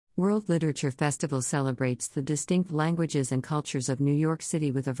World Literature Festival celebrates the distinct languages and cultures of New York City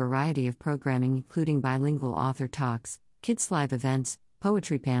with a variety of programming including bilingual author talks, kids' live events,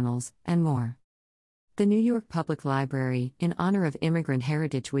 poetry panels, and more. The New York Public Library, in honor of Immigrant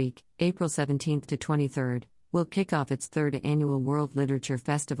Heritage Week, April 17 to 23, will kick off its third annual World Literature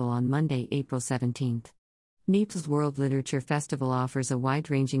Festival on Monday, April 17. NYPL's World Literature Festival offers a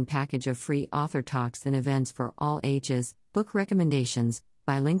wide-ranging package of free author talks and events for all ages, book recommendations,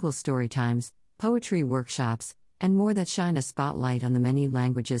 bilingual storytimes, poetry workshops, and more that shine a spotlight on the many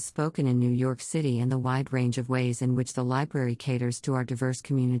languages spoken in New York City and the wide range of ways in which the library caters to our diverse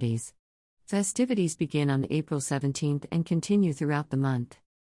communities. Festivities begin on April 17 and continue throughout the month.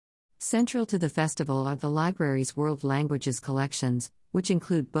 Central to the festival are the library's world languages collections, which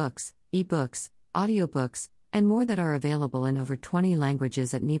include books, e-books, audiobooks, and more that are available in over 20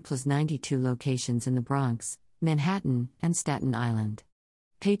 languages at NYPL's 92 locations in the Bronx, Manhattan, and Staten Island.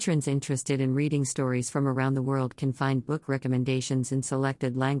 Patrons interested in reading stories from around the world can find book recommendations in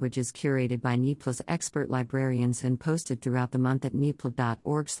selected languages curated by NYPL's expert librarians and posted throughout the month at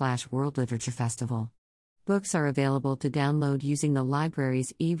nypl.org/worldliteratureFestival. Books are available to download using the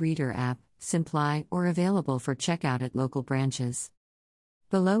library's e-reader app, Simply, or available for checkout at local branches.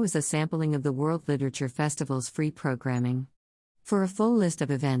 Below is a sampling of the World Literature Festival's free programming. For a full list of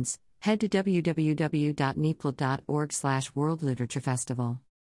events, head to www.nypl.org/worldliteratureFestival.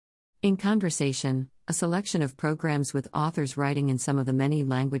 In Conversation, a selection of programs with authors writing in some of the many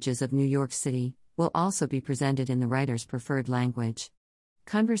languages of New York City will also be presented in the writer's preferred language.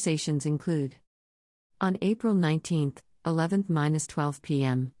 Conversations include: on April 19, 11-12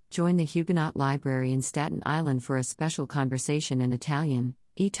 p.m., join the Huguenot Library in Staten Island for a special conversation in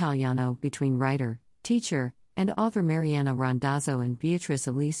Italiano between writer, teacher, and author Mariana Randazzo and Beatrice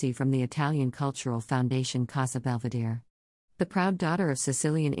Alisi from the Italian Cultural Foundation Casa Belvedere. The proud daughter of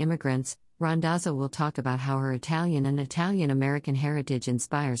Sicilian immigrants, Randazzo will talk about how her Italian and Italian-American heritage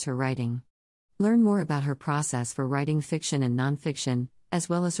inspires her writing. Learn more about her process for writing fiction and nonfiction, as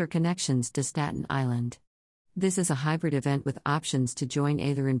well as her connections to Staten Island. This is a hybrid event with options to join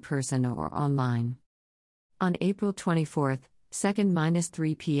either in person or online. On April 24,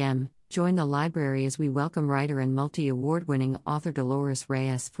 2-3 p.m., join the library as we welcome writer and multi-award-winning author Dolores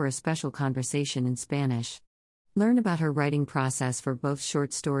Reyes for a special conversation in Spanish. Learn about her writing process for both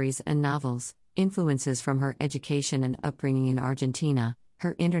short stories and novels, influences from her education and upbringing in Argentina,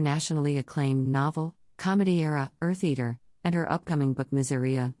 her internationally acclaimed novel, comedy era, Earth Eater, and her upcoming book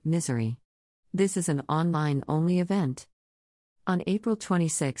Miseria, Misery. This is an online-only event. On April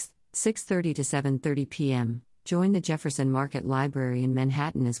 26, 6:30 to 7:30 p.m., join the Jefferson Market Library in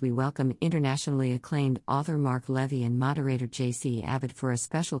Manhattan as we welcome internationally acclaimed author Marc Levy and moderator J.C. Abbott for a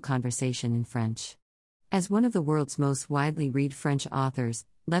special conversation in French. As one of the world's most widely read French authors,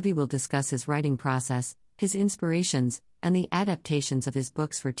 Levy will discuss his writing process, his inspirations, and the adaptations of his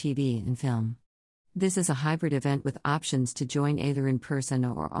books for TV and film. This is a hybrid event with options to join either in person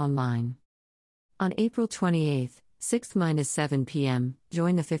or online. On April 28, 6-7 p.m.,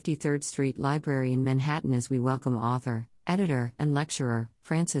 join the 53rd Street Library in Manhattan as we welcome author, editor, and lecturer,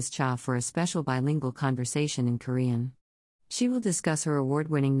 Frances Cha for a special bilingual conversation in Korean. She will discuss her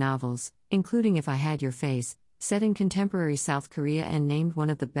award-winning novels, including If I Had Your Face, set in contemporary South Korea and named one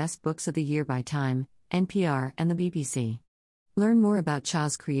of the best books of the year by Time, NPR, and the BBC. Learn more about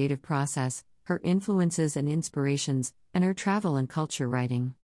Cha's creative process, her influences and inspirations, and her travel and culture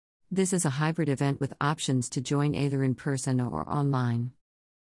writing. This is a hybrid event with options to join either in person or online.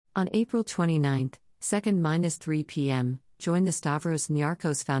 On April 29, 2-3 p.m., join the Stavros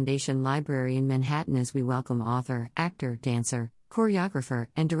Niarchos Foundation Library in Manhattan as we welcome author, actor, dancer, choreographer,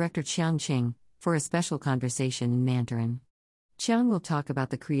 and director Chiang Ching for a special conversation in Mandarin. Chiang will talk about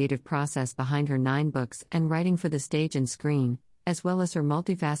the creative process behind her 9 books and writing for the stage and screen, as well as her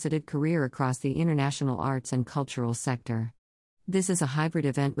multifaceted career across the international arts and cultural sector. This is a hybrid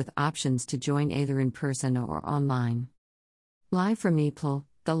event with options to join either in person or online. Live from NYPL,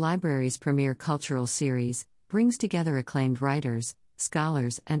 the library's premier cultural series, brings together acclaimed writers,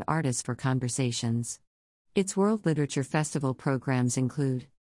 scholars, and artists for conversations. Its World Literature Festival programs include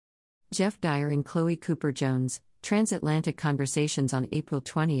Jeff Dyer and Chloe Cooper Jones, Transatlantic Conversations on April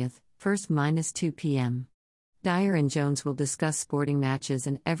 20, 1-2 p.m. Dyer and Jones will discuss sporting matches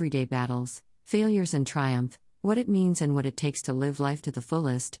and everyday battles, failures and triumph, what it means and what it takes to live life to the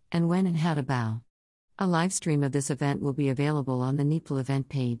fullest, and when and how to bow. A live stream of this event will be available on the NYPL event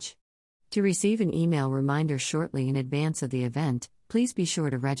page. To receive an email reminder shortly in advance of the event, please be sure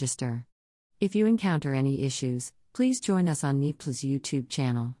to register. If you encounter any issues, please join us on NYPL's YouTube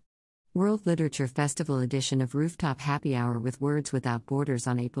channel. World Literature Festival edition of Rooftop Happy Hour with Words Without Borders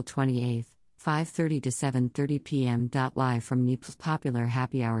on April 28, 5:30 to 7:30 p.m. Live from NEPL's popular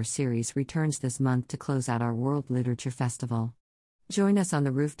Happy Hour series returns this month to close out our World Literature Festival. Join us on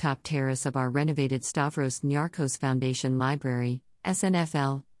the rooftop terrace of our renovated Stavros Niarchos Foundation Library,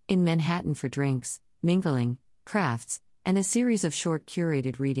 SNFL, in Manhattan for drinks, mingling, crafts, and a series of short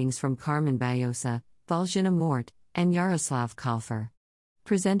curated readings from Carmen Bayosa, Valjina Mort, and Yaroslav Kalfer.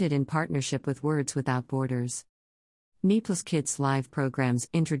 Presented in partnership with Words Without Borders. NEPL's Kids Live programs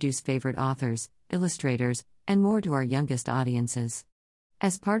introduce favorite authors, illustrators, and more to our youngest audiences.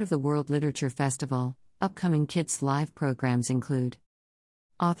 As part of the World Literature Festival, upcoming Kids Live programs include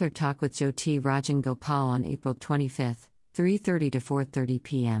Author Talk with Jyoti Rajan Gopal on April 25, 3:30 to 4:30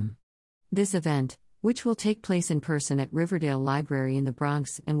 p.m. This event, which will take place in person at Riverdale Library in the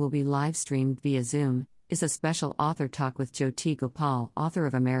Bronx and will be live-streamed via Zoom, is a special author talk with Jyoti Gopal, author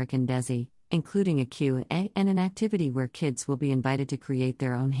of American Desi, including a Q&A and an activity where kids will be invited to create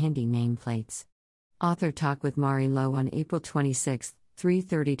their own Hindi nameplates. Author Talk with Mari Lowe on April 26,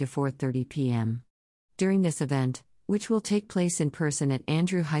 3:30 to 4:30 p.m. During this event, which will take place in person at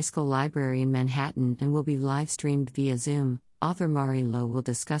Andrew High School Library in Manhattan and will be live-streamed via Zoom, author Mari Lowe will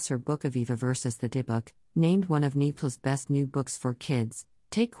discuss her book Aviva versus the Dybbuk, named one of NEPL's best new books for kids,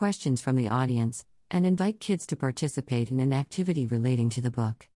 take questions from the audience, and invite kids to participate in an activity relating to the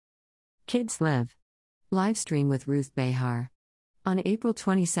book. Kids Live. Livestream with Ruth Behar. On April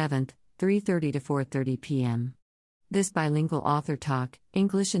 27, 3:30 to 4:30 p.m. This bilingual author talk,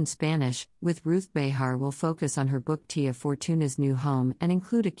 English and Spanish, with Ruth Behar will focus on her book Tia Fortuna's New Home and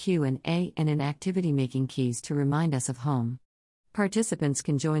include a Q&A and an activity making keys to remind us of home. Participants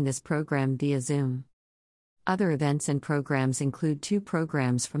can join this program via Zoom. Other events and programs include 2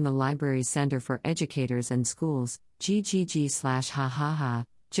 programs from the library's Center for Educators and Schools, GGG/ha-ha-ha,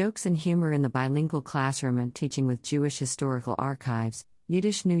 jokes and humor in the bilingual classroom and teaching with Jewish Historical Archives,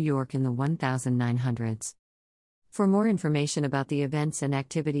 Yiddish New York in the 1900s. For more information about the events and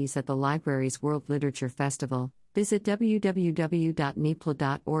activities at the library's World Literature Festival, visit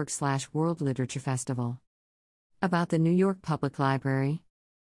www.nepl.org/World Literature Festival. About the New York Public Library.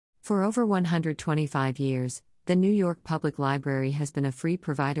 For over 125 years, the New York Public Library has been a free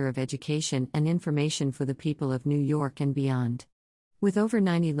provider of education and information for the people of New York and beyond. With over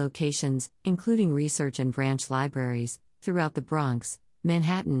 90 locations, including research and branch libraries, throughout the Bronx,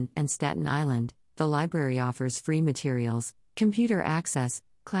 Manhattan, and Staten Island, the library offers free materials, computer access,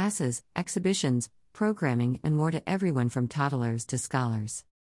 classes, exhibitions, programming, and more to everyone from toddlers to scholars.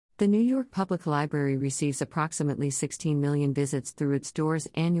 The New York Public Library receives approximately 16 million visits through its doors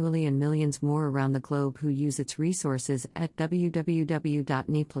annually and millions more around the globe who use its resources at www.nepl.org.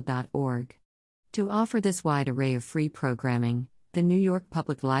 To offer this wide array of free programming, the New York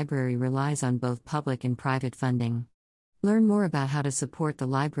Public Library relies on both public and private funding. Learn more about how to support the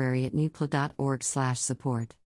library at nepl.org/support.